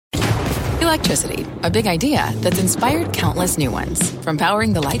Electricity, a big idea that's inspired countless new ones. From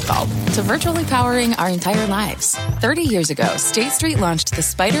powering the light bulb to virtually powering our entire lives. 30 years ago, State Street launched the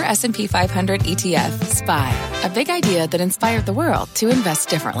Spider S&P 500 ETF, SPY. A big idea that inspired the world to invest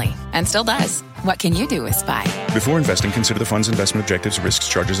differently. And still does. What can you do with SPY? Before investing, consider the fund's investment objectives, risks,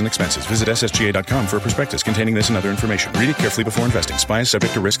 charges, and expenses. Visit ssga.com for a prospectus containing this and other information. Read it carefully before investing. SPY is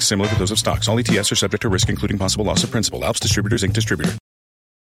subject to risks similar to those of stocks. All ETFs are subject to risk, including possible loss of principal. Alps Distributors, Inc. Distributor.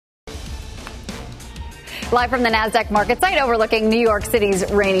 Live from the Nasdaq market site overlooking New York City's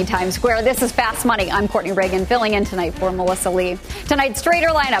rainy Times Square. This is Fast Money. I'm Courtney Reagan, filling in tonight for Melissa Lee. Tonight's trader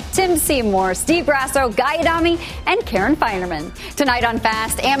lineup: Tim Seymour, Steve Grasso, Guy Adami, and Karen Feinerman. Tonight on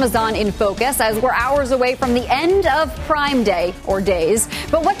Fast, Amazon in focus as we're hours away from the end of Prime Day, or days.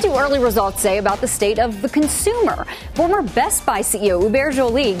 But what do early results say about the state of the consumer? Former Best Buy CEO Hubert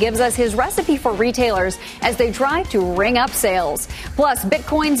Joly gives us his recipe for retailers as they try to ring up sales. Plus,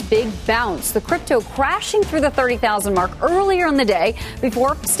 Bitcoin's big bounce, the crypto crashing through the 30,000 mark earlier in the day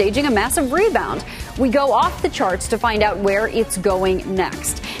before staging a massive rebound. We go off the charts to find out where it's going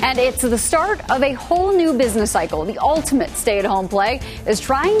next. And it's the start of a whole new business cycle. The ultimate stay-at-home play is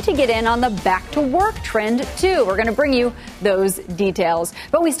trying to get in on the back-to-work trend, too. We're going to bring you those details.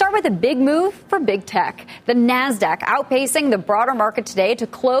 But we start with a big move for big tech. The Nasdaq outpacing the broader market today to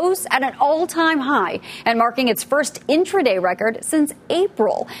close at an all-time high and marking its first intraday record since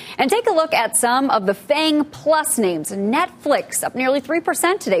April. And take a look at some of the FANG Plus names. Netflix up nearly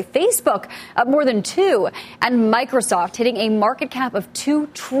 3% today. Facebook up more than 2%. And Microsoft hitting a market cap of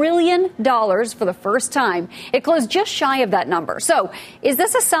 $2 trillion for the first time. It closed just shy of that number. So is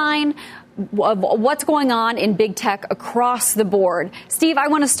this a sign of what's going on in big tech across the board? Steve, I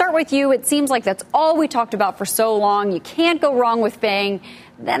want to start with you. It seems like that's all we talked about for so long. You can't go wrong with FANG.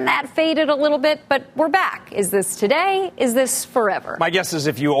 Then that faded a little bit, but we're back. Is this today? Is this forever? My guess is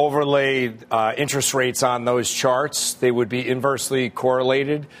if you overlaid interest rates on those charts, they would be inversely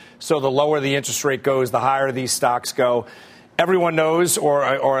correlated. So the lower the interest rate goes, the higher these stocks go. Everyone knows, or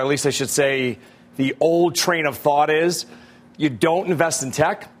at least I should say, the old train of thought is you don't invest in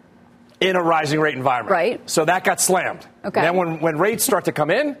tech in a rising rate environment. Right. So that got slammed. Okay. Then when rates start to come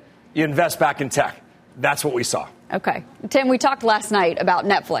in, you invest back in tech. That's what we saw. Okay. Tim, we talked last night about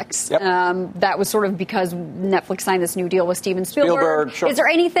Netflix. Yep. That was sort of because Netflix signed this new deal with Steven Spielberg. Sure. Is there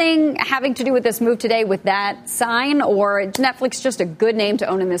anything having to do with this move today with that sign, or is Netflix just a good name to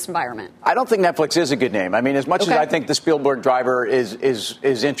own in this environment? I don't think Netflix is a good name. I mean, as much as I think the Spielberg driver is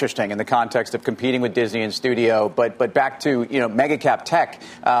interesting in the context of competing with Disney and studio, but back to, mega cap tech,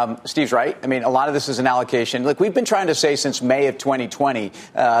 Steve's right. I mean, a lot of this is an allocation. Look, we've been trying to say since May of 2020,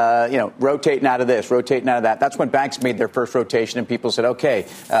 rotating out of this, rotating out of that. That's when banks made their first rotation and people said, okay,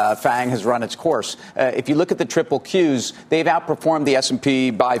 FANG has run its course. If you look at the triple Qs, they've outperformed the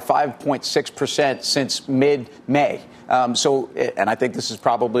S&P by 5.6% since mid-May. And I think this is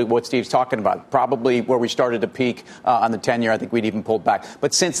probably what Steve's talking about, probably where we started to peak on the 10-year. I think we'd even pulled back.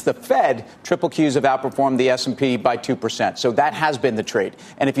 But since the Fed, triple Qs have outperformed the S&P by 2%. So that has been the trade.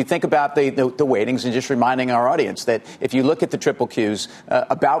 And if you think about the weightings, and just reminding our audience that if you look at the triple Qs,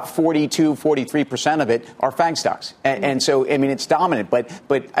 about 42, 43% of it are FANG stocks. And so, I mean, it's dominant. But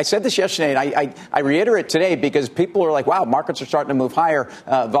I said this yesterday, and I reiterate today because people are like, wow, markets are starting to move higher.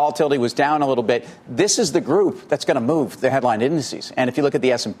 Volatility was down a little bit. This is the group that's going to move the headline indices. And if you look at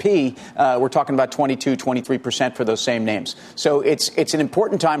the S&P, we're talking about 22, 23% for those same names. So it's an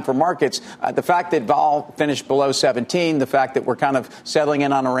important time for markets. The fact that vol finished below 17, the fact that we're kind of settling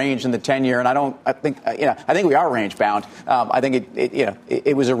in on a range in the 10-year, and I think we are range bound. I think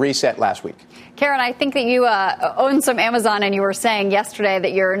it was a reset last week. Karen, I think that you own some Amazon, and you were saying yesterday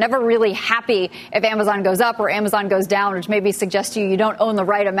that you're never really happy if Amazon goes up or Amazon goes down, which maybe suggests to you don't own the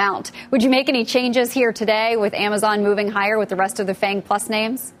right amount. Would you make any changes here today with Amazon moving higher with the rest of the FANG Plus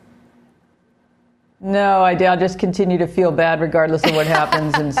names? No, I'll just continue to feel bad regardless of what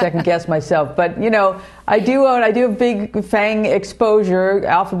happens and second guess myself. But, I do have big FANG exposure.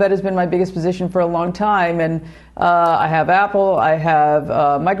 Alphabet has been my biggest position for a long time. And I have Apple, I have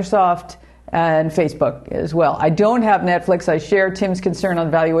Microsoft, and Facebook as well. I don't have Netflix. I share Tim's concern on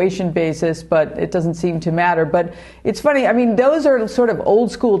valuation basis, but it doesn't seem to matter. But it's funny. I mean, those are sort of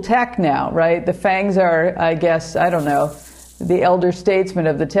old school tech now, right? The FANGs are, I guess, I don't know, the elder statesmen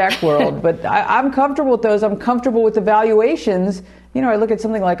of the tech world. But I'm comfortable with those. I'm comfortable with the valuations. I look at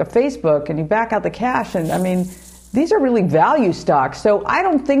something like a Facebook and you back out the cash. And I mean, these are really value stocks. So I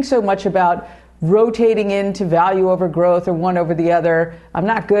don't think so much about rotating into value over growth or one over the other. I'm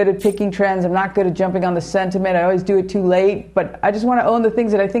not good at picking trends. I'm not good at jumping on the sentiment. I always do it too late. But I just want to own the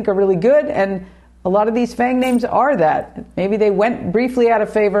things that I think are really good. And a lot of these FANG names are that. Maybe they went briefly out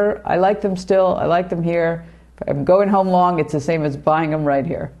of favor. I like them still. I like them here. If I'm going home long, it's the same as buying them right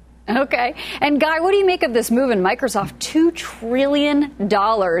here. Okay. And Guy, what do you make of this move in Microsoft? $2 trillion.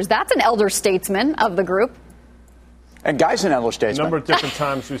 That's an elder statesman of the group. And Guy's an elder statesman. A number of different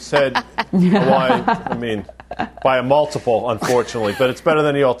times we said why, by a multiple, unfortunately. But it's better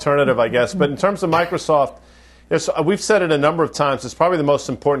than the alternative, I guess. But in terms of Microsoft, yes, we've said it a number of times. It's probably the most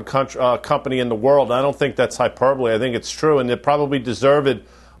important company in the world. I don't think that's hyperbole. I think it's true. And they're probably deserved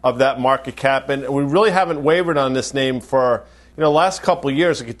of that market cap. And we really haven't wavered on this name for the last couple of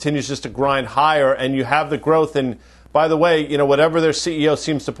years. It continues just to grind higher. And you have the growth. And by the way, whatever their CEO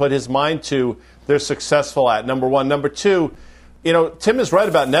seems to put his mind to, they're successful at, number one. Number two, Tim is right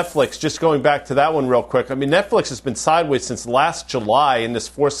about Netflix. Just going back to that one real quick. Netflix has been sideways since last July in this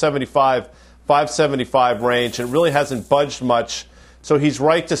 475, 575 range. It really hasn't budged much. So he's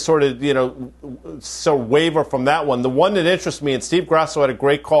right to sort of waver from that one. The one that interests me, and Steve Grasso had a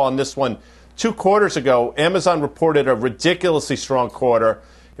great call on this one 2 quarters ago, Amazon reported a ridiculously strong quarter.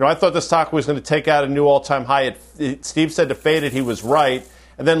 I thought the stock was going to take out a new all-time high. Steve said to fade it. He was right.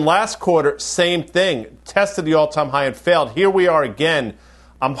 And then last quarter, same thing. Tested the all-time high and failed. Here we are again.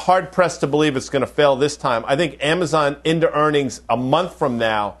 I'm hard-pressed to believe it's going to fail this time. I think Amazon into earnings a month from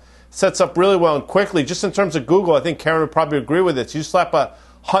now sets up really well and quickly. Just in terms of Google, I think Karen would probably agree with this. You slap a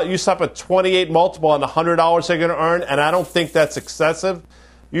 28 multiple on $100 they're going to earn, and I don't think that's excessive.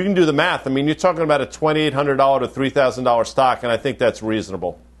 You can do the math. You're talking about a $2,800 to $3,000 stock, and I think that's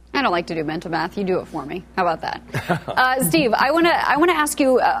reasonable. I don't like to do mental math. You do it for me. How about that? Steve, I want to ask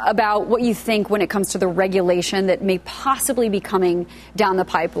you about what you think when it comes to the regulation that may possibly be coming down the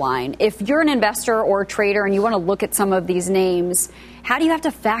pipeline. If you're an investor or a trader and you want to look at some of these names, how do you have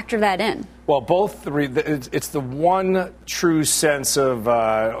to factor that in? Well, it's the one true sense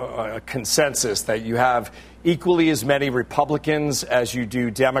of consensus that you have equally as many Republicans as you do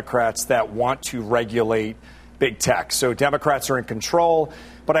Democrats that want to regulate big tech. So Democrats are in control.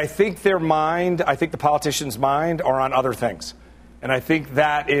 But I think the politicians' mind are on other things. And I think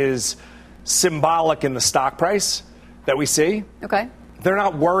that is symbolic in the stock price that we see. Okay. They're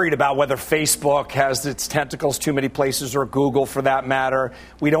not worried about whether Facebook has its tentacles too many places or Google for that matter.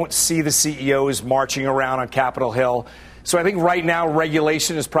 We don't see the CEOs marching around on Capitol Hill. So I think right now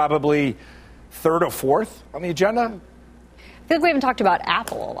regulation is probably third or fourth on the agenda. I feel like we haven't talked about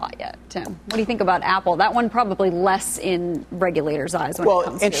Apple a lot yet, Tim. What do you think about Apple? That one probably less in regulators' eyes when it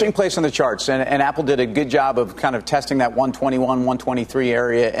comes to interesting place on the charts. And Apple did a good job of kind of testing that 121, 123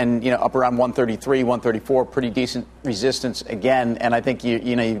 area and, up around 133, 134, pretty decent resistance again. And I think,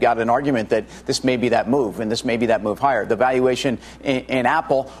 you've got an argument that this may be that move, and this may be that move higher. The valuation in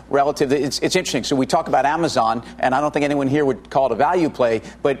Apple relative, it's interesting. So we talk about Amazon, and I don't think anyone here would call it a value play,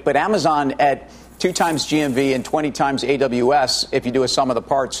 but Amazon at 2 times GMV and 20 times AWS, if you do a sum of the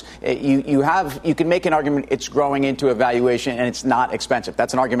parts, you can make an argument it's growing into a valuation and it's not expensive.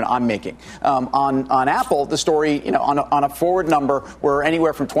 That's an argument I'm making. On Apple, the story, on a forward number, we're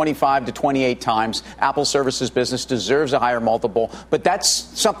anywhere from 25 to 28 times. Apple services business deserves a higher multiple, but that's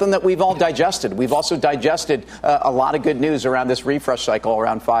something that we've all digested. We've also digested a lot of good news around this refresh cycle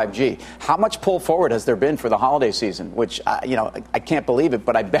around 5G. How much pull forward has there been for the holiday season? Which, I can't believe it,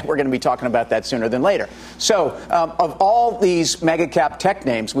 but I bet we're going to be talking about that sooner than later. So, of all these mega cap tech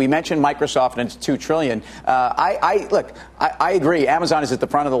names, we mentioned Microsoft and it's $2 trillion. I agree. Amazon is at the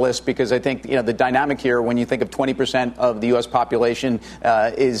front of the list because I think the dynamic here, when you think of 20% of the U.S. population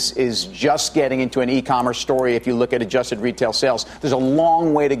is just getting into an e-commerce story. If you look at adjusted retail sales, there's a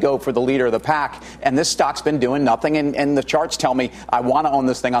long way to go for the leader of the pack, and this stock's been doing nothing. And the charts tell me I want to own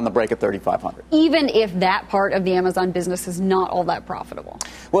this thing on the break at 3,500. Even if that part of the Amazon business is not all that profitable.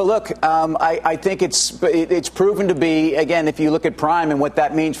 Well, look, I think it's proven to be, again, if you look at Prime and what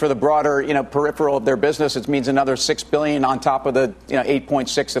that means for the broader, peripheral of their business, it means another $6 billion on top of the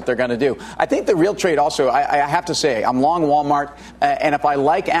 8.6 that they're going to do. I think the real trade also, I have to say, I'm long Walmart, and if I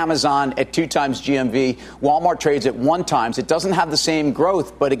like Amazon at 2 times GMV, Walmart trades at 1 times. It doesn't have the same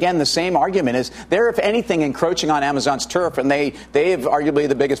growth, but again, the same argument is they're, if anything, encroaching on Amazon's turf, and they have arguably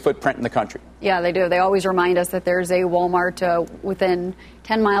the biggest footprint in the country. Yeah, they do. They always remind us that there's a Walmart within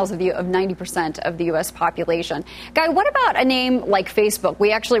 10 miles of 90% of the U.S. population. Guy, what about a name like Facebook?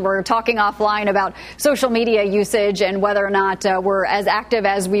 We actually were talking offline about social media usage and whether or not we're as active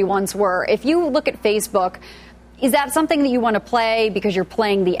as we once were. If you look at Facebook, is that something that you want to play because you're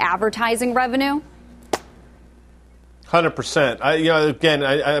playing the advertising revenue? 100%.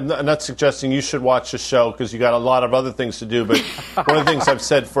 I'm not suggesting you should watch the show because you got a lot of other things to do. But one of the things I've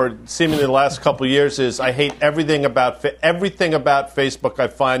said for seemingly the last couple of years is I hate everything about Facebook. I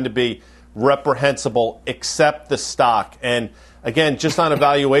find to be reprehensible, accept the stock. And again, just on a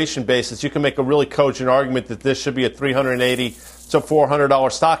valuation basis, you can make a really cogent argument that this should be a $380 to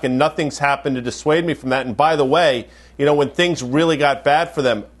 $400 stock, and nothing's happened to dissuade me from that. And by the way, when things really got bad for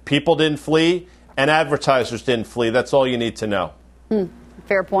them, people didn't flee and advertisers didn't flee. That's all you need to know.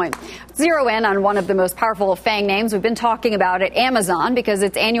 Fair point. Zero in on one of the most powerful FANG names. We've been talking about it, Amazon, because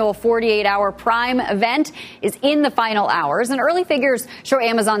its annual 48-hour Prime event is in the final hours. And early figures show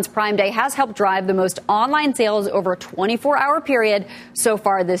Amazon's Prime Day has helped drive the most online sales over a 24-hour period so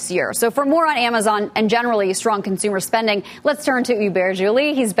far this year. So for more on Amazon and generally strong consumer spending, let's turn to Hubert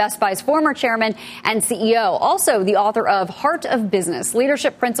Joly. He's Best Buy's former chairman and CEO, also the author of Heart of Business,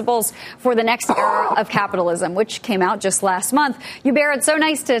 Leadership Principles for the Next Era of Capitalism, which came out just last month. Hubert, it's so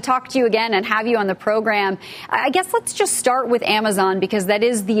nice to talk to you again and have you on the program. I guess let's just start with Amazon, because that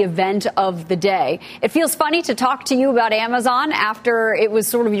is the event of the day. It feels funny to talk to you about Amazon after it was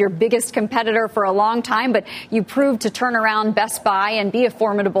sort of your biggest competitor for a long time, but you proved to turn around Best Buy and be a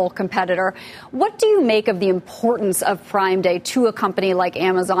formidable competitor. What do you make of the importance of Prime Day to a company like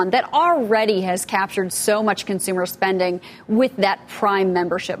Amazon that already has captured so much consumer spending with that Prime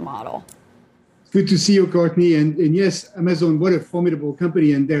membership model? Good to see you, Courtney. And yes, Amazon, what a formidable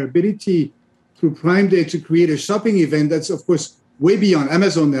company, and their ability through Prime Day to create a shopping event that's, of course, way beyond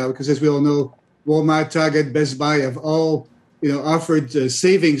Amazon now, because as we all know, Walmart, Target, Best Buy have all offered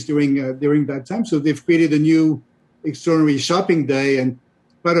savings during that time. So they've created a new extraordinary shopping day, and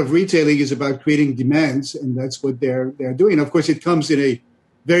part of retailing is about creating demands, and that's what they're doing. Of course, it comes in a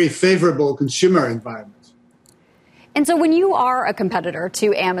very favorable consumer environment. And so when you are a competitor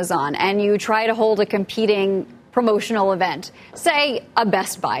to Amazon and you try to hold a competing promotional event, say a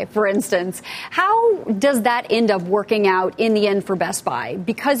Best Buy, for instance, how does that end up working out in the end for Best Buy?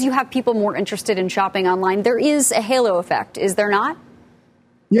 Because you have people more interested in shopping online, there is a halo effect, is there not?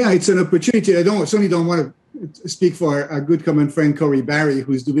 Yeah, it's an opportunity. I certainly don't want to speak for our good common friend Corey Barry,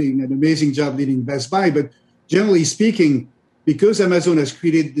 who's doing an amazing job leading Best Buy, but generally speaking, because Amazon has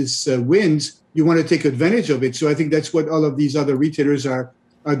created this wind, you want to take advantage of it. So I think that's what all of these other retailers are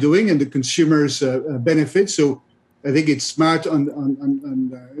doing, and the consumers benefit. So I think it's smart on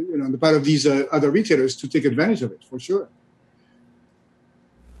the part of these other retailers to take advantage of it, for sure.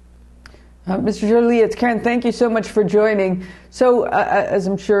 Mr. Joly, it's Karen. Thank you so much for joining. So, as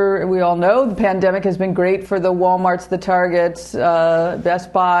I'm sure we all know, the pandemic has been great for the Walmarts, the Targets,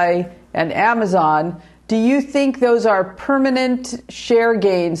 Best Buy, and Amazon. Do you think those are permanent share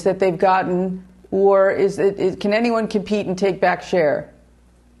gains that they've gotten, or can anyone compete and take back share?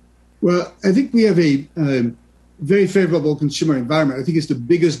 Well, I think we have a very favorable consumer environment. I think it's the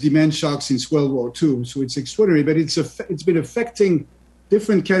biggest demand shock since World War II, so it's extraordinary. But it's been affecting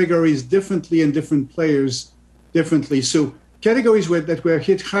different categories differently and different players differently. So categories that were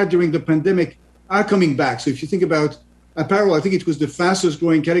hit hard during the pandemic are coming back. So if you think about apparel, I think it was the fastest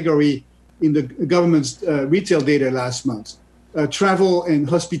growing category in the government's retail data last month. Travel and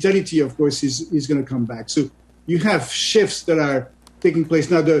hospitality, of course, is going to come back. So you have shifts that are taking place.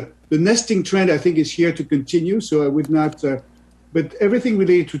 Now, the nesting trend, I think, is here to continue. So I would not, but everything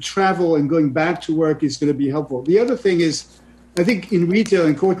related to travel and going back to work is going to be helpful. The other thing is, I think in retail,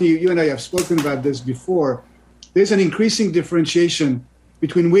 and Courtney, you and I have spoken about this before, there's an increasing differentiation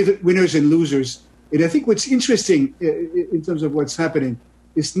between winners and losers. And I think what's interesting in terms of what's happening,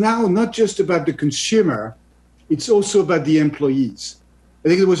 it's now not just about the consumer, it's also about the employees. I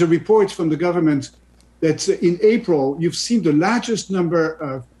think there was a report from the government that in April, you've seen the largest number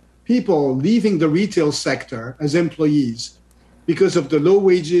of people leaving the retail sector as employees because of the low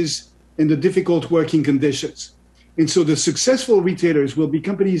wages and the difficult working conditions. And so the successful retailers will be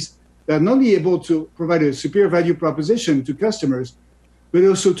companies that are not only able to provide a superior value proposition to customers, but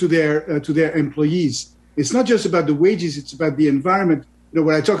also to their employees. It's not just about the wages, it's about the environment.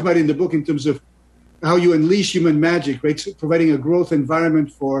 What I talk about in the book in terms of how you unleash human magic, right? So providing a growth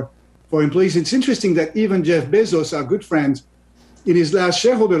environment for employees. It's interesting that even Jeff Bezos, our good friend, in his last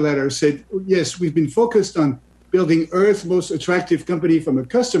shareholder letter said, yes, we've been focused on building Earth's most attractive company from a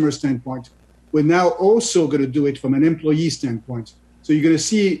customer standpoint. We're now also going to do it from an employee standpoint. So you're going to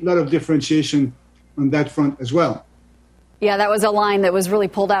see a lot of differentiation on that front as well. Yeah, that was a line that was really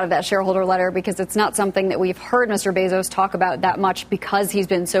pulled out of that shareholder letter, because it's not something that we've heard Mr. Bezos talk about that much because he's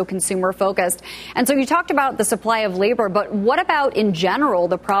been so consumer focused. And so you talked about the supply of labor, but what about in general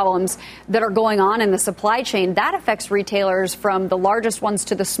the problems that are going on in the supply chain? That affects retailers from the largest ones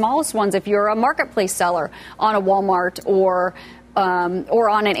to the smallest ones if you're a marketplace seller on a Walmart or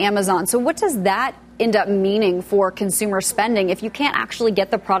on an Amazon. So what does that end up meaning for consumer spending if you can't actually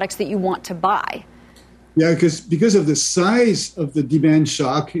get the products that you want to buy? Yeah, because of the size of the demand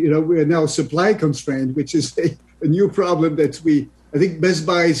shock, we're now supply constrained, which is a new problem that I think Best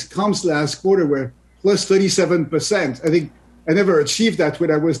Buy's comps last quarter were plus 37%. I think I never achieved that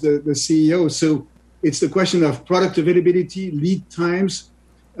when I was the CEO. So it's the question of product availability, lead times.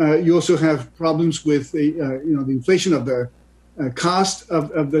 You also have problems with the inflation of the cost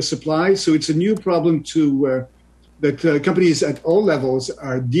of the supply. So it's a new problem that companies at all levels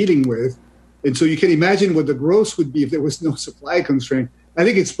are dealing with. And so you can imagine what the growth would be if there was no supply constraint. I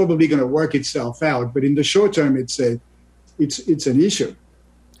think it's probably going to work itself out, but in the short term, it's an issue.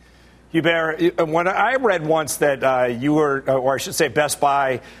 Hubert, when I read once that you were, or I should say Best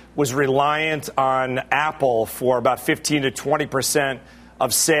Buy was reliant on Apple for about 15 to 20%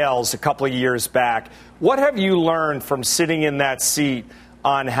 of sales a couple of years back. What have you learned from sitting in that seat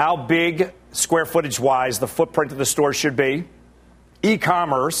on how big, square footage-wise, the footprint of the store should be,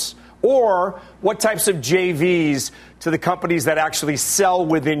 e-commerce, or what types of JVs to the companies that actually sell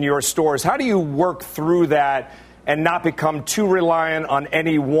within your stores? How do you work through that and not become too reliant on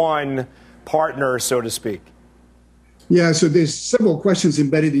any one partner, so to speak? Yeah, so there's several questions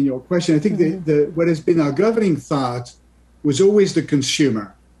embedded in your question. I think what has been our governing thought was always the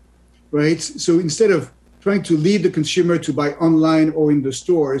consumer, right? So instead of trying to lead the consumer to buy online or in the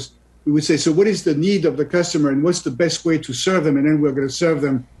stores, we would say, so what is the need of the customer and what's the best way to serve them? And then we're going to serve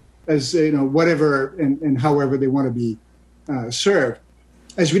them as whatever and however they want to be served.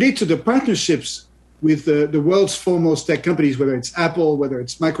 As related to the partnerships with the world's foremost tech companies, whether it's Apple, whether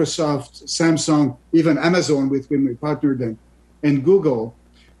it's Microsoft, Samsung, even Amazon, with whom we partnered, and Google,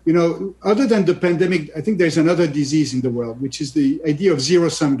 other than the pandemic, I think there's another disease in the world, which is the idea of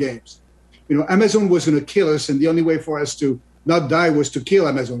zero-sum games. Amazon was going to kill us, and the only way for us to not die was to kill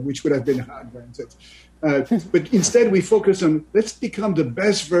Amazon, which would have been hard, granted. But instead, we focus on let's become the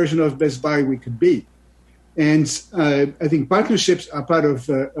best version of Best Buy we could be. And I think partnerships are part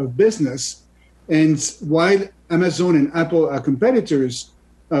of business. And while Amazon and Apple are competitors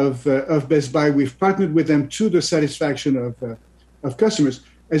of Best Buy, we've partnered with them to the satisfaction of customers.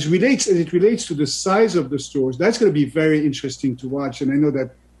 As it relates to the size of the stores, that's going to be very interesting to watch. And I know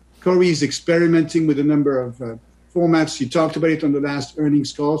that Corey is experimenting with a number of formats. He talked about it on the last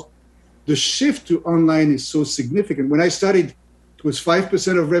earnings calls. The shift to online is so significant. When I started, it was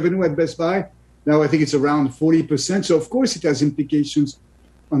 5% of revenue at Best Buy. Now I think it's around 40%. So, of course, it has implications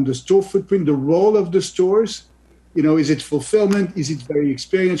on the store footprint, the role of the stores. Is it fulfillment? Is it very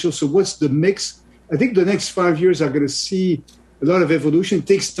experiential? So what's the mix? I think the next 5 years are going to see a lot of evolution. It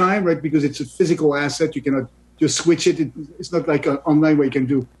takes time, right, because it's a physical asset. You cannot just switch it. It's not like online where you can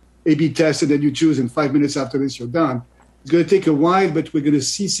do A/B tests and then you choose, and 5 minutes after this, you're done. It's going to take a while, but we're going to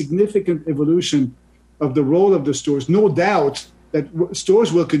see significant evolution of the role of the stores. No doubt that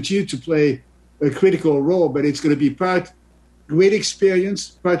stores will continue to play a critical role, but it's going to be part great experience,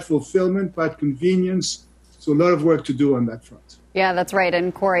 part fulfillment, part convenience. So a lot of work to do on that front. Yeah, that's right.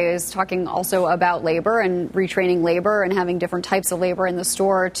 And Corey is talking also about labor and retraining labor and having different types of labor in the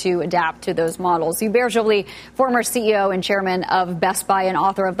store to adapt to those models. Hubert Joly, former CEO and chairman of Best Buy and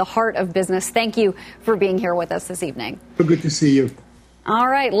author of The Heart of Business. Thank you for being here with us this evening. Good to see you. All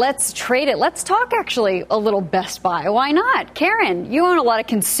right, let's trade it. Let's talk actually a little Best Buy. Why not? Karen, you own a lot of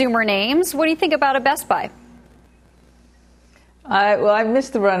consumer names. What do you think about a Best Buy? I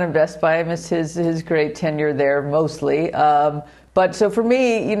missed the run of Best Buy. I missed his great tenure there mostly. But so for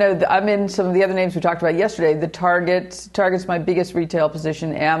me, I'm in some of the other names we talked about yesterday. The Target's my biggest retail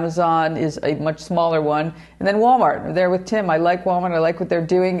position. Amazon is a much smaller one. And then Walmart. I'm there with Tim. I like Walmart. I like what they're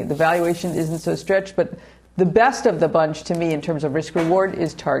doing. The valuation isn't so stretched. But the best of the bunch to me in terms of risk reward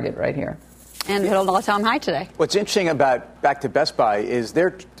is Target right here. And hit an all-time high today. What's interesting about back to Best Buy is they're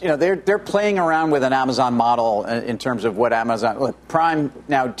playing around with an Amazon model in terms of what Amazon. Look, Prime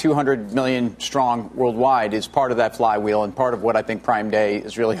now 200 million strong worldwide is part of that flywheel and part of what I think Prime Day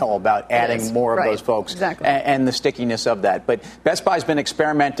is really all about, adding more of those folks and the stickiness of that. But Best Buy's been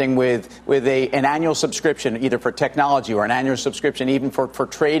experimenting with an annual subscription, either for technology or an annual subscription even for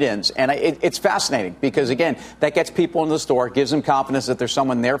trade-ins, and it's fascinating because again that gets people into the store, gives them confidence that there's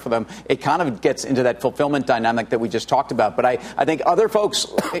someone there for them. It kind of gets into that fulfillment dynamic that we just talked about. But I think other folks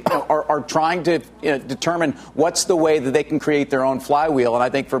are trying to determine what's the way that they can create their own flywheel. And I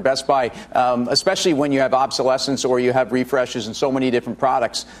think for Best Buy, especially when you have obsolescence or you have refreshes in so many different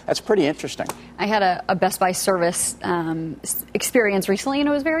products, that's pretty interesting. I had a Best Buy service experience recently, and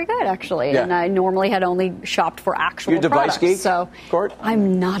it was very good, actually. Yeah. And I normally had only shopped for actual products. You're a device geek? So Court?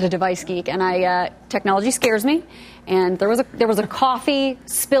 I'm not a device geek, and technology scares me. and there was a coffee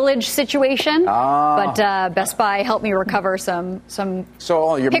spillage situation. But Best Buy helped me recover some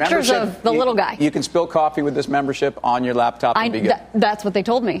your pictures of the little guy. You can spill coffee with this membership on your laptop and be good. That's what they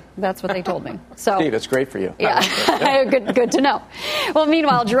told me. So, Steve, that's great for you. Yeah, good to know. Well,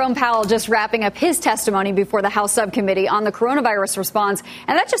 meanwhile, Jerome Powell just wrapping up his testimony before the House subcommittee on the coronavirus response,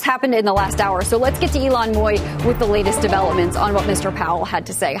 and that just happened in the last hour. So let's get to Elon Moy with the latest developments on what Mr. Powell had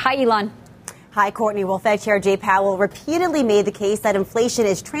to say. Hi, Elon. Hi, Courtney. Well, Fed Chair Jay Powell repeatedly made the case that inflation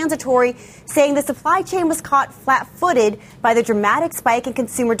is transitory, saying the supply chain was caught flat-footed by the dramatic spike in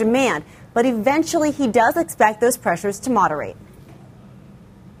consumer demand. But eventually, he does expect those pressures to moderate.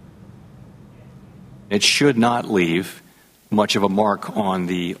 It should not leave much of a mark on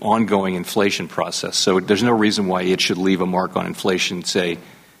the ongoing inflation process. So there's no reason why it should leave a mark on inflation, say,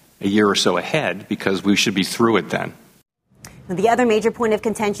 a year or so ahead, because we should be through it then. The other major point of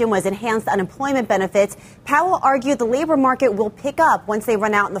contention was enhanced unemployment benefits. Powell argued the labor market will pick up once they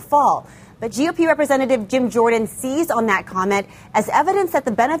run out in the fall. But GOP Representative Jim Jordan seized on that comment as evidence that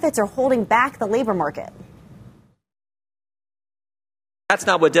the benefits are holding back the labor market. That's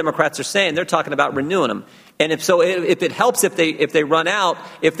not what Democrats are saying. They're talking about renewing them. And if it helps if they run out,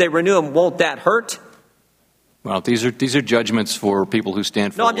 if they renew them, won't that hurt? Well, these are judgments for people who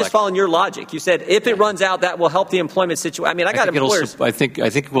stand for No, I'm just following your logic. You said if it runs out, that will help the employment situation. I mean, I got employers. I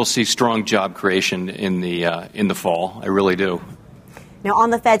think we'll see strong job creation in the fall. I really do. Now,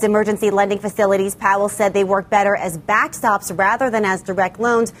 on the Fed's emergency lending facilities, Powell said they work better as backstops rather than as direct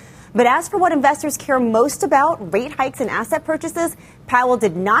loans. But as for what investors care most about, rate hikes and asset purchases, Powell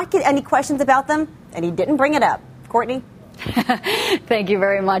did not get any questions about them, and he didn't bring it up. Courtney? Thank you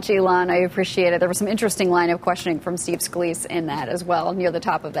very much, Elon. I appreciate it. There was some interesting line of questioning from Steve Scalise in that as well, near the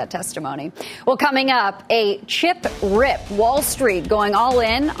top of that testimony. Well, coming up, a chip rip. Wall Street going all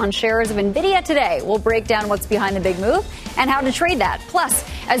in on shares of NVIDIA today. We'll break down what's behind the big move and how to trade that. Plus,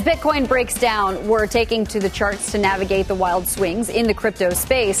 as Bitcoin breaks down, we're taking to the charts to navigate the wild swings in the crypto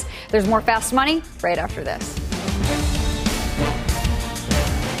space. There's more Fast Money right after this.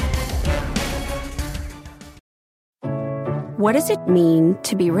 What does it mean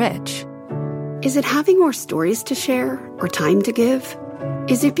to be rich? Is it having more stories to share or time to give?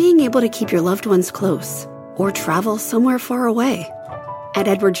 Is it being able to keep your loved ones close or travel somewhere far away? At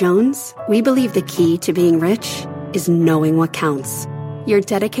Edward Jones, we believe the key to being rich is knowing what counts. Your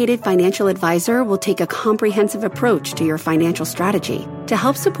dedicated financial advisor will take a comprehensive approach to your financial strategy to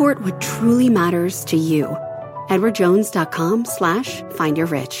help support what truly matters to you.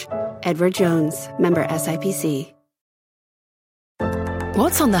 EdwardJones.com/findyourrich. Edward Jones, member SIPC.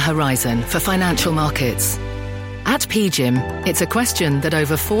 What's on the horizon for financial markets? At PGIM, it's a question that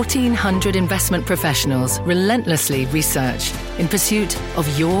over 1,400 investment professionals relentlessly research in pursuit of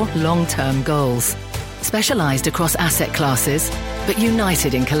your long-term goals. Specialized across asset classes, but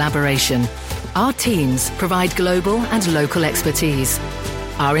united in collaboration, our teams provide global and local expertise.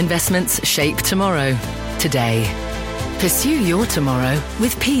 Our investments shape tomorrow, today. Pursue your tomorrow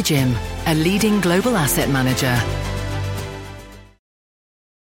with PGIM, a leading global asset manager.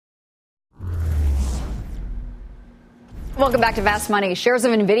 Welcome back to Fast Money. Shares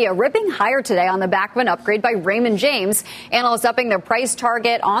of NVIDIA ripping higher today on the back of an upgrade by Raymond James. Analysts upping their price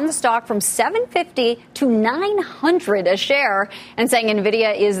target on the stock from $750 to $900 a share and saying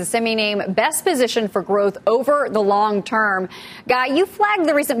NVIDIA is the semi-name best positioned for growth over the long term. Guy, you flagged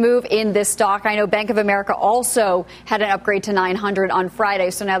the recent move in this stock. I know Bank of America also had an upgrade to $900 on Friday,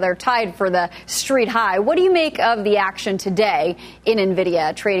 so now they're tied for the street high. What do you make of the action today in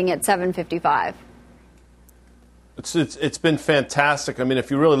NVIDIA trading at $755? It's been fantastic. I mean,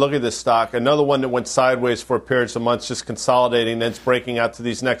 if you really look at this stock, another one that went sideways for a period of months, just consolidating, then it's breaking out to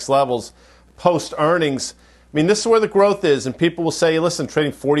these next levels. Post-earnings, I mean, this is where the growth is. And people will say, listen,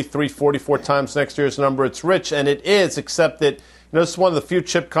 trading 43, 44 times next year's number, it's rich. And it is, except that, this is one of the few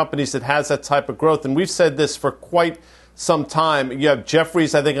chip companies that has that type of growth. And we've said this for quite some time. You have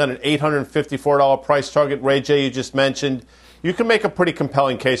Jefferies, I think, on an $854 price target. Ray J, you just mentioned. You can make a pretty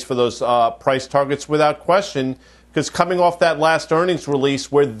compelling case for those price targets without question. Because coming off that last earnings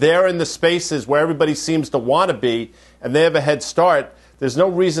release where they're in the spaces where everybody seems to want to be and they have a head start, there's no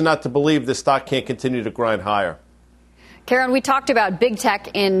reason not to believe the stock can't continue to grind higher. Karen, we talked about big tech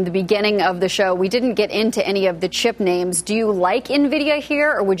in the beginning of the show. We didn't get into any of the chip names. Do you like NVIDIA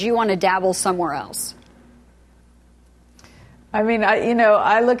here, or would you want to dabble somewhere else? I mean,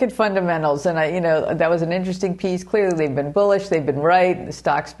 I look at fundamentals, and that was an interesting piece. Clearly, they've been bullish, they've been right. The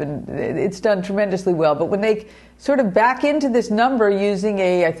stock's it's done tremendously well. But when they sort of back into this number using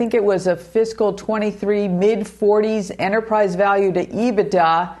I think it was a fiscal 23 mid-40s enterprise value to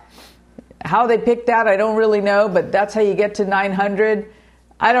EBITDA, How they picked that, I don't really know, but that's how you get to 900.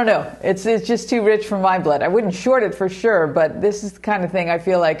 I don't know. It's just too rich for my blood. I wouldn't short it for sure, but this is the kind of thing I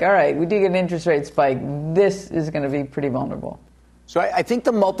feel like, all right, we do get an interest rate spike. This is going to be pretty vulnerable. So I think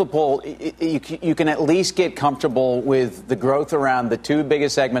the multiple, you can at least get comfortable with the growth around the two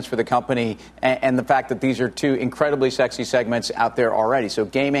biggest segments for the company and the fact that these are two incredibly sexy segments out there already. So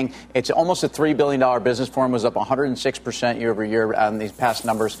gaming, it's almost a $3 billion business for them, was up 106% year over year on these past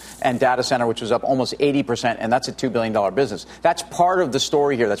numbers, and data center, which was up almost 80%, and that's a $2 billion business. That's part of the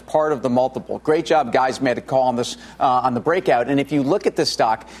story here. That's part of the multiple. Great job, guys, made a call on this on the breakout. And if you look at this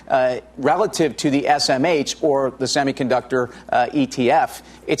stock relative to the SMH or the semiconductor ETF,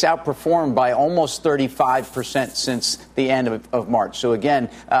 it's outperformed by almost 35% since the end of March. So again,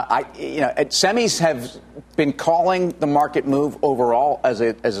 semis have been calling the market move overall as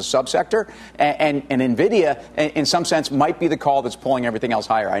a subsector, and Nvidia, in some sense, might be the call that's pulling everything else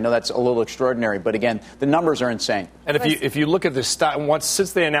higher. I know that's a little extraordinary, but again, the numbers are insane. And if you look at the stock,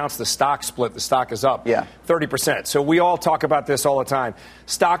 since they announced the stock split, the stock is up 30%. So we all talk about this all the time.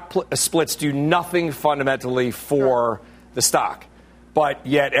 Stock splits do nothing fundamentally for the stock. But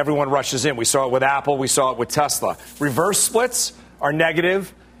yet everyone rushes in. We saw it with Apple. We saw it with Tesla. Reverse splits are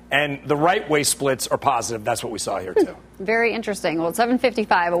negative, and the right way splits are positive. That's what we saw here, too. Very interesting. Well, it's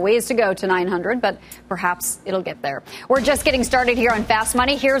 7:55, a ways to go to 900, but perhaps it'll get there. We're just getting started here on Fast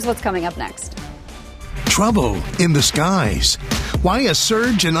Money. Here's what's coming up next. Trouble in the skies. Why a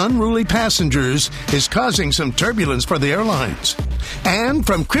surge in unruly passengers is causing some turbulence for the airlines. And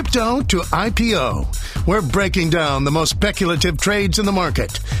from crypto to IPO, we're breaking down the most speculative trades in the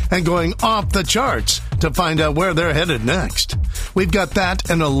market and going off the charts to find out where they're headed next. We've got that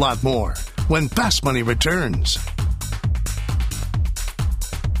and a lot more when Fast Money returns.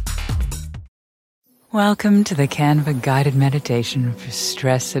 Welcome to the Canva guided meditation for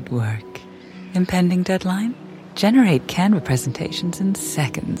stress at work. Impending deadline? Generate Canva presentations in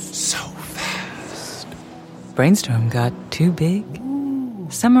seconds. So fast. Brainstorm got too big? Ooh.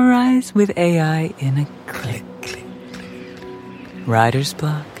 Summarize with AI in a click. Writer's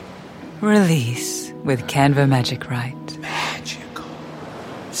block? Release with Canva Magic Write. Magical.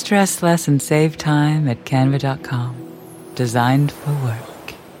 Stress less and save time at canva.com. Designed for work.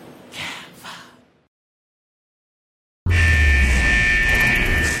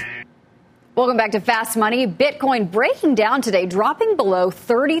 Welcome back to Fast Money. Bitcoin breaking down today, dropping below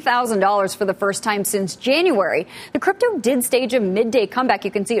 $30,000 for the first time since January. The crypto did stage a midday comeback.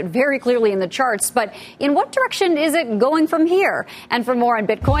 You can see it very clearly in the charts. But in what direction is it going from here? And for more on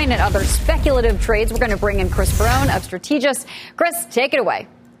Bitcoin and other speculative trades, we're going to bring in Chris Barone of Strategist. Chris, take it away.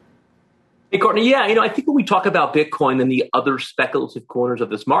 Hey, Courtney. Yeah, I think when we talk about Bitcoin and the other speculative corners of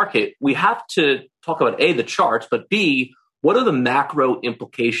this market, we have to talk about A, the charts, but B, what are the macro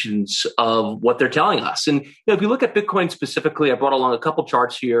implications of what they're telling us? And if you look at Bitcoin specifically, I brought along a couple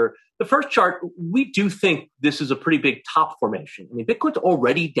charts here. The first chart, we do think this is a pretty big top formation. I mean, Bitcoin's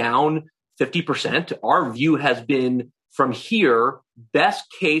already down 50%. Our view has been from here, best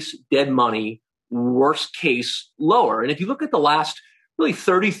case dead money, worst case lower. And if you look at the last really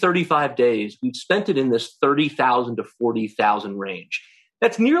 30, 35 days, we've spent it in this 30,000 to 40,000 range.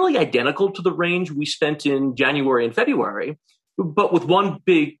 That's nearly identical to the range we spent in January and February, but with one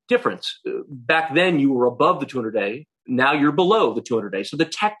big difference. Back then, you were above the 200-day. Now you're below the 200-day. So the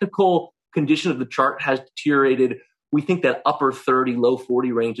technical condition of the chart has deteriorated. We think that upper 30, low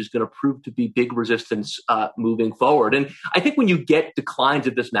 40 range is going to prove to be big resistance moving forward. And I think when you get declines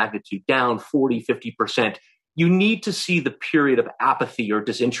of this magnitude, down 40, 50%, you need to see the period of apathy or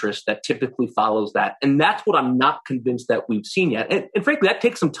disinterest that typically follows that. And that's what I'm not convinced that we've seen yet. And frankly, that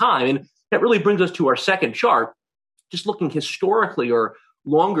takes some time. And that really brings us to our second chart. Just looking historically or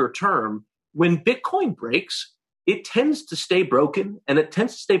longer term, when Bitcoin breaks, it tends to stay broken, and it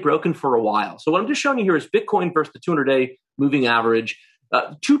tends to stay broken for a while. So what I'm just showing you here is Bitcoin versus the 200-day moving average.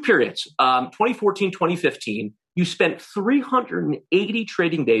 Two periods, 2014, 2015, you spent 380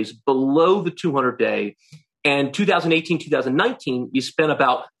 trading days below the 200-day. And 2018, 2019, you spent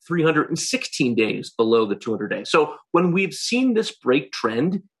about 316 days below the 200-day. So when we've seen this break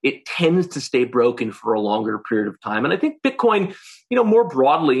trend, it tends to stay broken for a longer period of time. And I think Bitcoin, more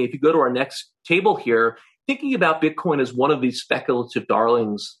broadly, if you go to our next table here, thinking about Bitcoin as one of these speculative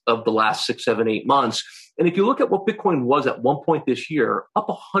darlings of the last 6, 7, 8 months. And if you look at what Bitcoin was at one point this year, up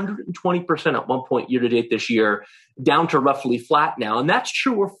 120% at one point year to date this year, down to roughly flat now. And that's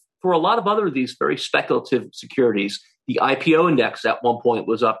true for a lot of other of these very speculative securities. The IPO index at one point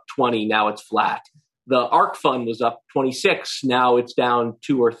was up 20, now it's flat. The ARK fund was up 26, now it's down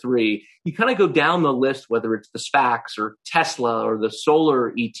 2 or 3. You kind of go down the list, whether it's the SPACs or Tesla or the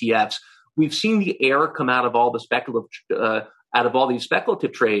solar ETFs. We've seen the air come out of all the these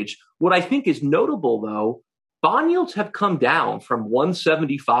speculative trades. What I think is notable, though, bond yields have come down from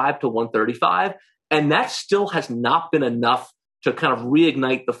 175 to 135, and that still has not been enough to kind of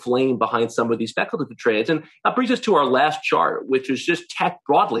reignite the flame behind some of these speculative trades. And that brings us to our last chart, which is just tech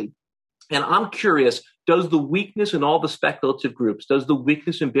broadly. And I'm curious, does the weakness in all the speculative groups, does the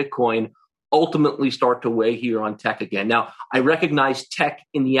weakness in Bitcoin ultimately start to weigh here on tech again? Now, I recognize tech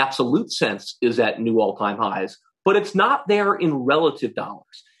in the absolute sense is at new all-time highs, but it's not there in relative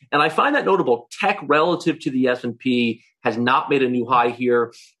dollars. And I find that notable. Tech relative to the S&P has not made a new high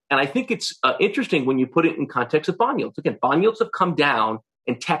here. And I think it's interesting when you put it in context of bond yields. Again, bond yields have come down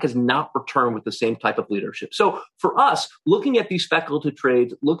and tech has not returned with the same type of leadership. So for us, looking at these speculative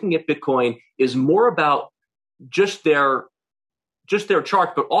trades, looking at Bitcoin is more about just their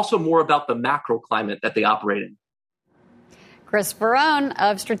chart, but also more about the macro climate that they operate in. Chris Barone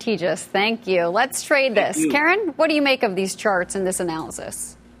of Strategis, thank you. Let's trade this. Karen, what do you make of these charts and this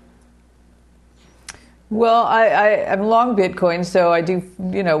analysis? Well, I'm long Bitcoin, so I do,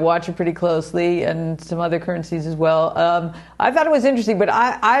 watch it pretty closely, and some other currencies as well. I thought it was interesting, but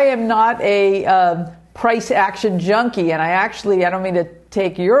I am not a price action junkie, and I don't mean to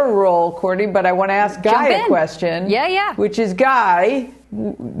take your role, Courtney, but I want to ask Guy a question. Yeah. Which is, Guy,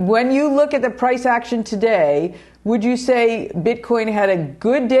 when you look at the price action today, would you say Bitcoin had a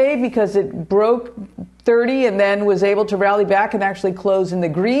good day because it broke 30 and then was able to rally back and actually close in the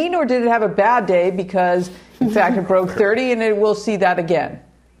green, or did it have a bad day because, in fact, it broke 30 and we'll see that again?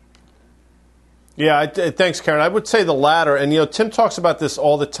 Yeah, thanks, Karen. I would say the latter. And, Tim talks about this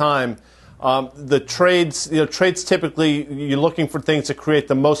all the time. The trades, trades typically, you're looking for things that create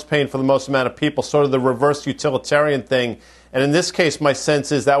the most pain for the most amount of people, sort of the reverse utilitarian thing. And in this case, my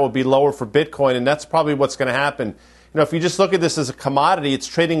sense is that will be lower for Bitcoin, and that's probably what's going to happen. If you just look at this as a commodity, it's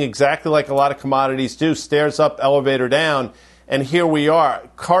trading exactly like a lot of commodities do, stairs up, elevator down, and here we are.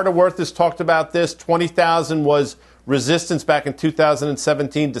 Carter Worth has talked about this. 20,000 was resistance back in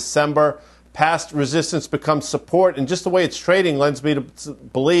 2017, December. Past resistance becomes support, and just the way it's trading lends me to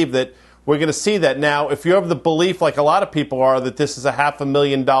believe that we're going to see that. Now, if you have the belief, like a lot of people are, that this is a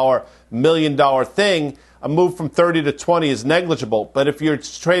 $500,000, $1 million thing, a move from 30 to 20 is negligible. But if you're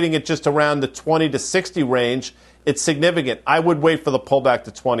trading it just around the 20 to 60 range, it's significant. I would wait for the pullback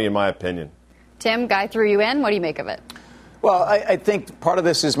to 20, in my opinion. Tim, Guy threw you in. What do you make of it? Well, I think part of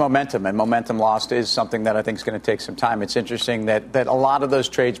this is momentum, and momentum lost is something that I think is going to take some time. It's interesting that a lot of those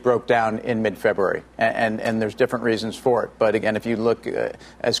trades broke down in mid-February, and there's different reasons for it. But again, if you look,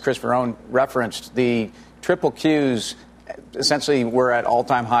 as Chris Verone referenced, the triple Qs essentially were at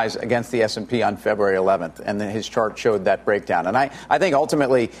all-time highs against the S&P on February 11th, and then his chart showed that breakdown. And I think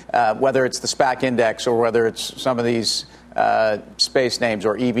ultimately, whether it's the SPAC index or whether it's some of these space names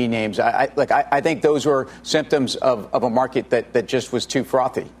or EV names, I think those were symptoms of a market that just was too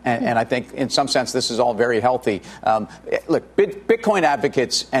frothy. And I think in some sense this is all very healthy. Look, Bitcoin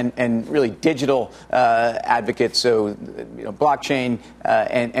advocates and really digital advocates, so blockchain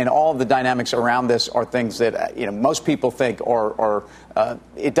and all of the dynamics around this are things that most people think are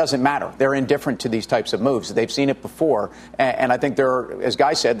it doesn't matter. They're indifferent to these types of moves. They've seen it before. And I think there are, as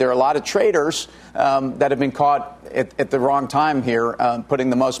Guy said, there are a lot of traders that have been caught at the wrong time here, putting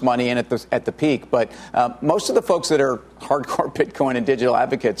the most money in at the peak. But most of the folks that are hardcore Bitcoin and digital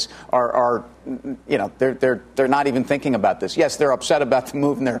advocates are they're not even thinking about this. Yes, they're upset about the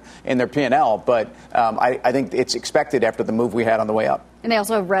move in their P&L, but I think it's expected after the move we had on the way up. And they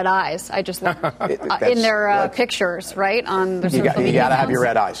also have red eyes. I just looked in their pictures, right? On their you got to have your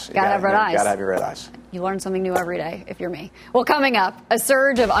red eyes. Got to have red eyes. Got to have your red eyes. You learn something new every day, if you're me. Well, coming up, a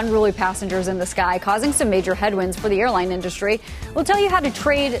surge of unruly passengers in the sky causing some major headwinds for the airline industry. We'll tell you how to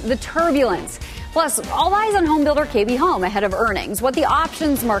trade the turbulence. Plus, all eyes on home builder KB Home ahead of earnings. What the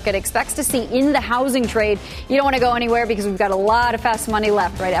options market expects to see in the housing trade. You don't want to go anywhere because we've got a lot of fast money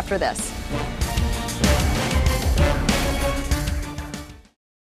left right after this.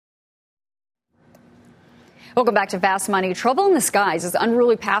 Welcome back to Fast Money. Trouble in the skies as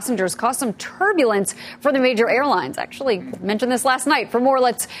unruly passengers cause some turbulence for the major airlines. Actually, mentioned this last night. For more,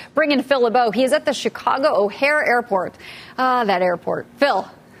 let's bring in Phil LeBeau. He is at the Chicago O'Hare Airport. That airport. Phil.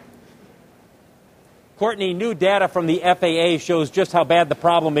 Courtney, new data from the FAA shows just how bad the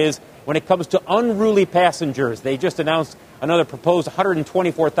problem is when it comes to unruly passengers. They just announced another proposed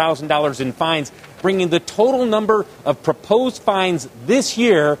 $124,000 in fines, bringing the total number of proposed fines this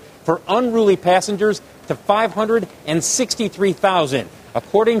year for unruly passengers to 563,000.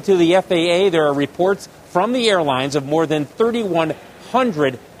 According to the FAA, there are reports from the airlines of more than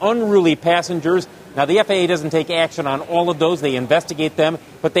 3,100 unruly passengers Now, the FAA doesn't take action on all of those. They investigate them,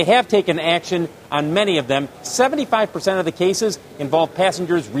 but they have taken action on many of them. 75% of the cases involve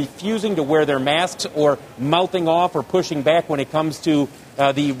passengers refusing to wear their masks or mouthing off or pushing back when it comes to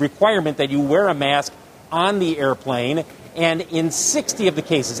the requirement that you wear a mask on the airplane. And in 60 of the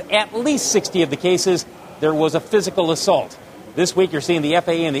cases, at least 60 of the cases, there was a physical assault. This week, you're seeing the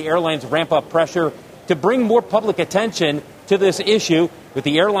FAA and the airlines ramp up pressure to bring more public attention to this issue, with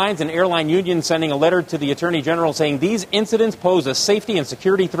the airlines and airline unions sending a letter to the Attorney General saying these incidents pose a safety and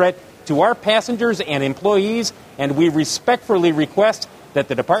security threat to our passengers and employees, and we respectfully request that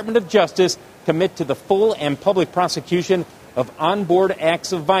the Department of Justice commit to the full and public prosecution of onboard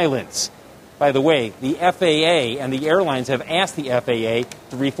acts of violence. By the way, the FAA and the airlines have asked the FAA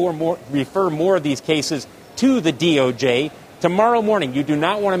to refer more of these cases to the DOJ. Tomorrow morning, you do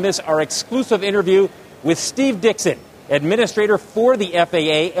not want to miss our exclusive interview with Steve Dixon, administrator for the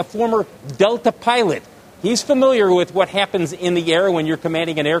FAA, a former Delta pilot. He's familiar with what happens in the air when you're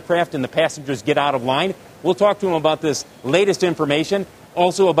commanding an aircraft and the passengers get out of line. We'll talk to him about this latest information,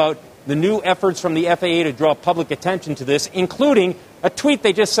 also about the new efforts from the FAA to draw public attention to this, including a tweet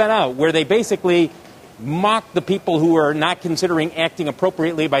they just sent out where they basically mocked the people who are not considering acting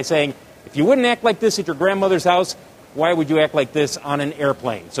appropriately by saying, if you wouldn't act like this at your grandmother's house, why would you act like this on an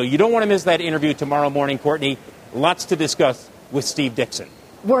airplane? So you don't want to miss that interview tomorrow morning, Courtney. Lots to discuss with Steve Dixon.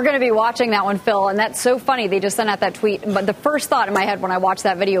 We're going to be watching that one, Phil, and that's so funny. They just sent out that tweet. But the first thought in my head when I watched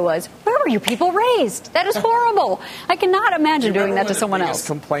that video was, where were you people raised? That is horrible. I cannot imagine doing that to someone else.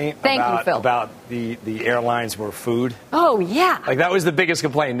 Complaint Thank about, you, Phil. About the airlines were food. Oh, yeah. Like, that was the biggest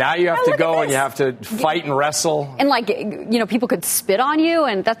complaint. Now you have to go and you have to fight and wrestle. And, people could spit on you,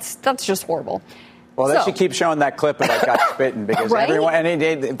 and that's just horrible. Well, they should keep showing that clip of that guy spitting, because right? everyone,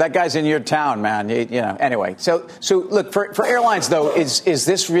 and that guy's in your town, man. Anyway, so look, for airlines, though, is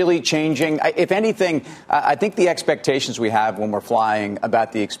this really changing? If anything, I think the expectations we have when we're flying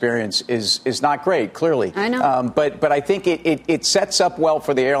about the experience is not great, clearly. I know. But I think it sets up well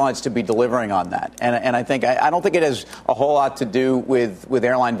for the airlines to be delivering on that. And I think I don't think it has a whole lot to do with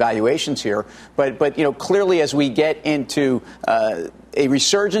airline valuations here. But clearly, as we get into a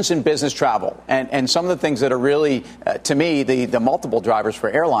resurgence in business travel and some of the things that are really, to me, the multiple drivers for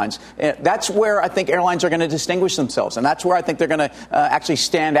airlines, that's where I think airlines are going to distinguish themselves. And that's where I think they're going to actually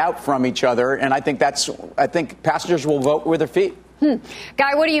stand out from each other. And I think passengers will vote with their feet.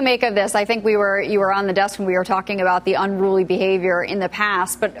 Guy, what do you make of this? I think you were on the desk when we were talking about the unruly behavior in the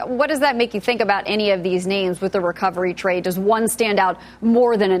past. But what does that make you think about any of these names with the recovery trade? Does one stand out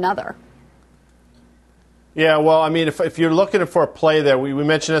more than another? Yeah, well, I mean, if you're looking for a play there, we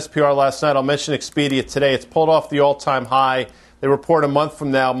mentioned SPR last night. I'll mention Expedia today. It's pulled off the all-time high. They report a month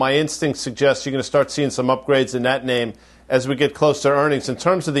from now. My instinct suggests you're going to start seeing some upgrades in that name as we get close to earnings. In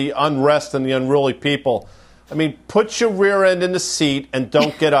terms of the unrest and the unruly people, I mean, put your rear end in the seat and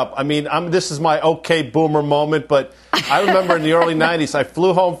don't get up. I mean, this is my okay boomer moment, but I remember in the early 90s, I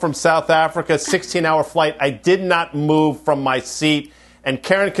flew home from South Africa, 16-hour flight. I did not move from my seat. And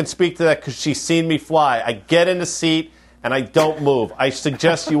Karen can speak to that because she's seen me fly. I get in the seat and I don't move. I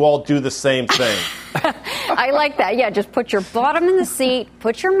suggest you all do the same thing. I like that. Yeah, just put your bottom in the seat,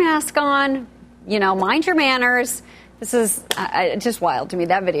 put your mask on, mind your manners. This is just wild to me.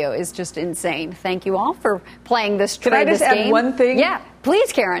 That video is just insane. Thank you all for playing this game. Can I just add one thing? Yeah,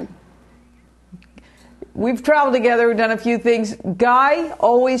 please, Karen. We've traveled together. We've done a few things. Guy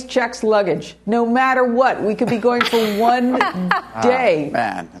always checks luggage, no matter what. We could be going for one day. Oh,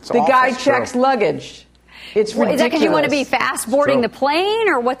 man, that's the awful. guy checks luggage. It's ridiculous. Is that because you want to be fast boarding the plane,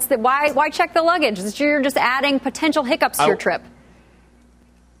 or why check the luggage? You're just adding potential hiccups to your trip.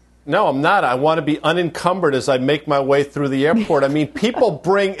 No, I'm not. I want to be unencumbered as I make my way through the airport. I mean, people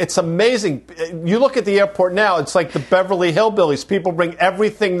it's amazing. You look at the airport now, it's like the Beverly Hillbillies. People bring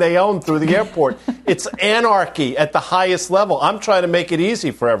everything they own through the airport. It's anarchy at the highest level. I'm trying to make it easy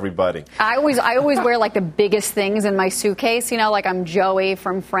for everybody. I always wear like the biggest things in my suitcase, like I'm Joey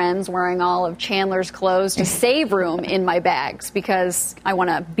from Friends wearing all of Chandler's clothes to save room in my bags because I want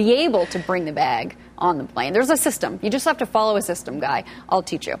to be able to bring the bag on the plane. There's a system. You just have to follow a system, Guy. I'll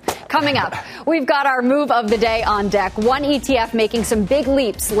teach you. Coming up, we've got our move of the day on deck. One ETF making some big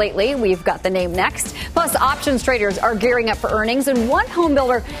leaps lately. We've got the name next. Plus, options traders are gearing up for earnings, and one home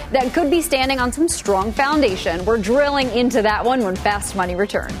builder that could be standing on some strong foundation. We're drilling into that one when Fast Money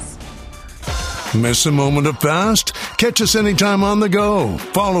returns. Miss a moment of Fast? Catch us anytime on the go.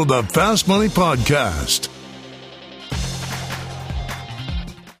 Follow the Fast Money Podcast.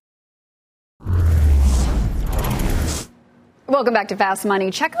 Welcome back to Fast Money.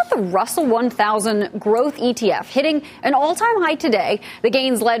 Check out the Russell 1000 Growth ETF, hitting an all-time high today. The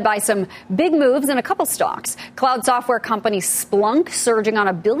gains led by some big moves in a couple stocks. Cloud software company Splunk surging on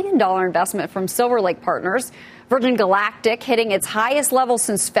 $1 billion investment from Silver Lake Partners. Virgin Galactic hitting its highest level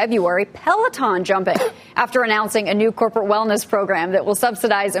since February. Peloton jumping after announcing a new corporate wellness program that will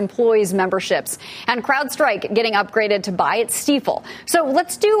subsidize employees' memberships. And CrowdStrike getting upgraded to buy its Stiefel. So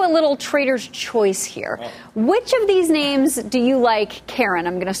let's do a little trader's choice here. Which of these names do you like, Karen?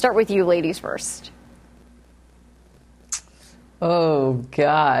 I'm going to start with you ladies first. Oh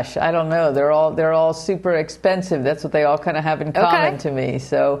gosh, I don't know. They're all super expensive. That's what they all kind of have in common to me.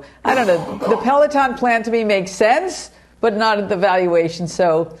 So I don't know. The Peloton plan to me makes sense, but not at the valuation.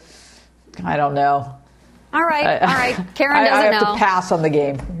 So I don't know. All right. Karen doesn't know. I have to pass on the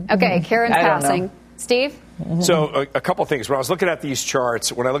game. Okay, Karen's passing. Steve? So a couple things. When I was looking at these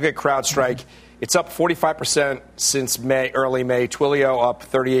charts, when I look at CrowdStrike, it's up 45% since early May. Twilio up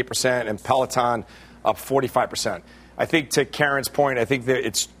 38%, and Peloton up 45%. I think to Karen's point, I think that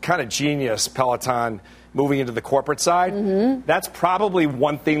it's kind of genius, Peloton moving into the corporate side. Mm-hmm. That's probably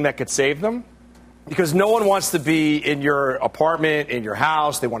one thing that could save them, because no one wants to be in your apartment, in your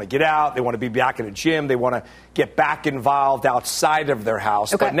house. They want to get out. They want to be back in a gym. They want to get back involved outside of their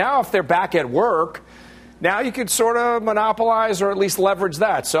house. Okay. But now if they're back at work, now you could sort of monopolize or at least leverage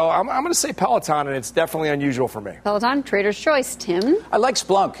that. So I'm going to say Peloton, and it's definitely unusual for me. Peloton, trader's choice. Tim? I like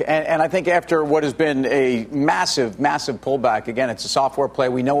Splunk, and I think after what has been a massive pullback, again, it's a software play.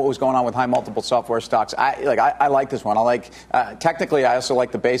 We know what was going on with high multiple software stocks. I like this one. I like, technically, I also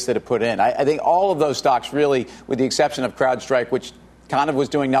like the base that it put in. I think all of those stocks really, with the exception of CrowdStrike, which kind of was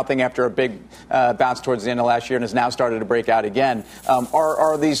doing nothing after a big bounce towards the end of last year and has now started to break out again,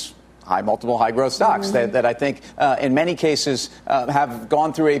 are these high multiple, high growth stocks that I think in many cases have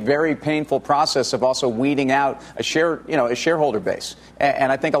gone through a very painful process of also weeding out a shareholder base.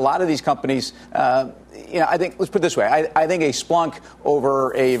 And I think a lot of these companies, I think, let's put it this way, I think a Splunk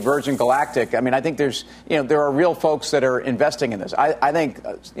over a Virgin Galactic, I mean, I think there are real folks that are investing in this. I think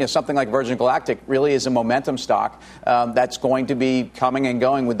something like Virgin Galactic really is a momentum stock that's going to be coming and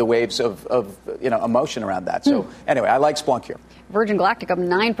going with the waves of emotion around that. So anyway, I like Splunk here. Virgin Galactic up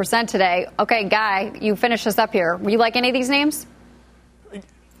 9% today. Okay, Guy, you finish us up here. You like any of these names?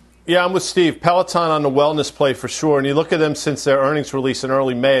 Yeah, I'm with Steve. Peloton on the wellness play for sure. And you look at them since their earnings release in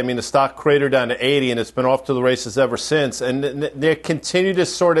early May. I mean, the stock cratered down to 80, and it's been off to the races ever since. And they continue to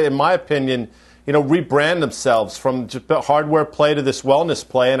sort of, in my opinion, rebrand themselves from just a hardware play to this wellness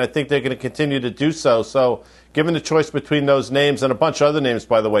play, and I think they're going to continue to do so. So given the choice between those names and a bunch of other names,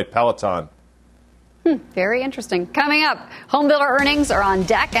 by the way, Peloton. Very interesting. Coming up, home builder earnings are on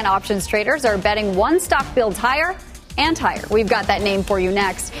deck, and options traders are betting one stock builds higher and higher. We've got that name for you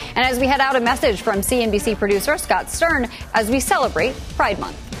next. And as we head out, a message from CNBC producer Scott Stern as we celebrate Pride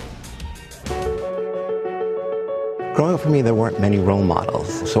Month. Growing up for me, there weren't many role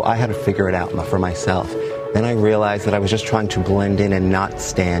models, so I had to figure it out for myself. Then I realized that I was just trying to blend in and not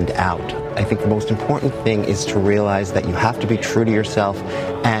stand out. I think the most important thing is to realize that you have to be true to yourself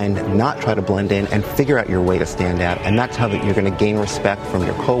and not try to blend in and figure out your way to stand out. And that's how you're going to gain respect from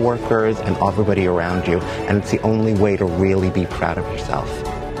your coworkers and everybody around you. And it's the only way to really be proud of yourself.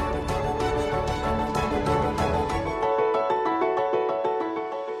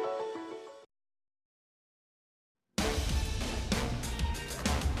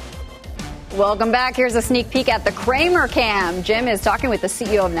 Welcome back. Here's a sneak peek at the Kramer Cam. Jim is talking with the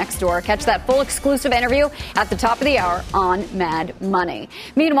CEO of Nextdoor. Catch that full exclusive interview at the top of the hour on Mad Money.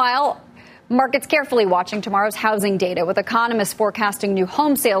 Meanwhile, markets carefully watching tomorrow's housing data, with economists forecasting new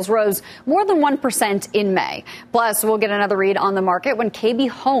home sales rose more than 1% in May. Plus, we'll get another read on the market when KB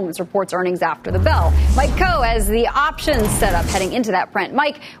Homes reports earnings after the bell. Mike Coe has the options set up heading into that print.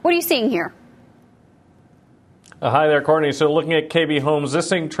 Mike, what are you seeing here? Hi there, Courtney. So looking at KB Homes, this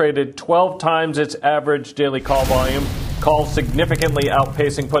thing traded 12 times its average daily call volume. Calls significantly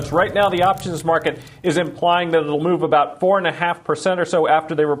outpacing puts. Right now, the options market is implying that it'll move about 4.5% or so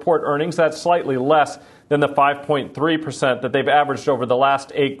after they report earnings. That's slightly less than the 5.3% that they've averaged over the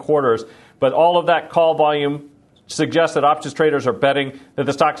last 8 quarters. But all of that call volume suggests that options traders are betting that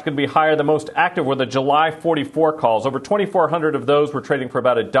the stock's going to be higher. The most active were the July 44 calls. Over 2,400 of those were trading for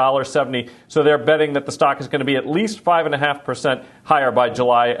about $1.70. So they're betting that the stock is going to be at least 5.5% higher by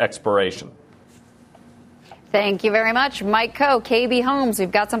July expiration. Thank you very much. Mike Coe, KB Homes.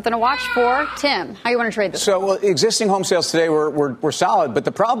 We've got something to watch for. Tim, how you want to trade this? So existing home sales today were solid, but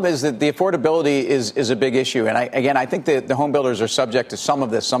the problem is that the affordability is a big issue. And I think the home builders are subject to some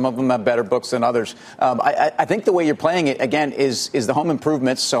of this. Some of them have better books than others. I think the way you're playing it, again, is the home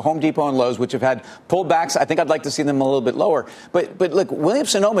improvements. So Home Depot and Lowe's, which have had pullbacks, I think I'd like to see them a little bit lower. But look,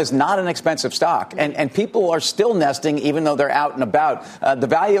 Williams-Sonoma is not an expensive stock, and people are still nesting even though they're out and about. The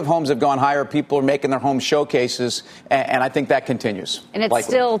value of homes have gone higher. People are making their homes showcases, and I think that continues. And it's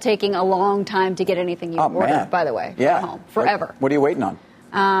still taking a long time to get anything you ordered, by the way, for home. Forever. What are you waiting on?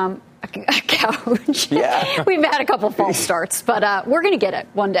 A couch. Yeah. We've had a couple false starts, but we're going to get it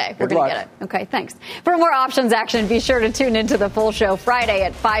one day. We're going to get it. Okay, thanks. For more options action, be sure to tune into the full show Friday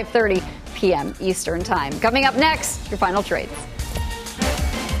at 5:30 p.m. Eastern Time. Coming up next, your final trades.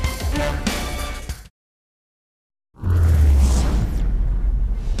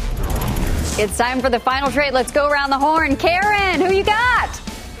 It's time for the final trade. Let's go around the horn. Karen, who you got?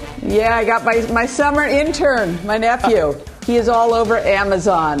 Yeah, I got my summer intern, my nephew. He is all over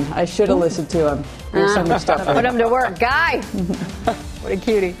Amazon. I should have listened to him. Here's some stuff. Put him to work. Guy. What a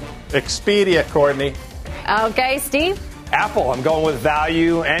cutie. Expedia, Courtney. Okay, Steve? Apple. I'm going with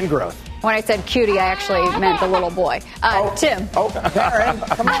value and growth. When I said cutie, I actually meant the little boy. Tim. Karen,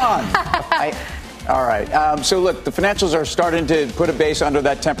 come on. All right. So, look, the financials are starting to put a base under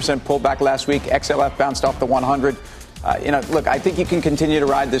that 10% pullback last week. XLF bounced off the 100. Look, I think you can continue to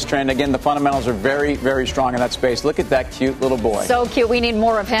ride this trend. Again, the fundamentals are very, very strong in that space. Look at that cute little boy. So cute. We need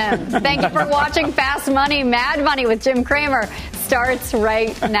more of him. Thank you for watching Fast Money, Mad Money with Jim Cramer. Starts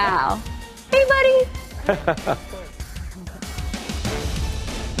right now. Hey, buddy.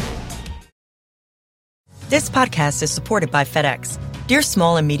 This podcast is supported by FedEx. Dear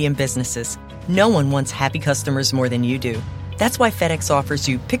small and medium businesses, no one wants happy customers more than you do. That's why FedEx offers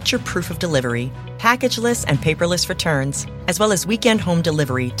you picture proof of delivery, packageless and paperless returns, as well as weekend home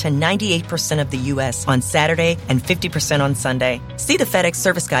delivery to 98% of the U.S. on Saturday and 50% on Sunday. See the FedEx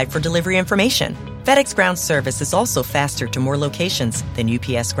service guide for delivery information. FedEx Ground service is also faster to more locations than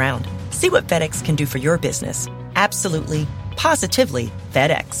UPS Ground. See what FedEx can do for your business. Absolutely, positively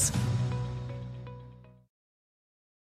FedEx.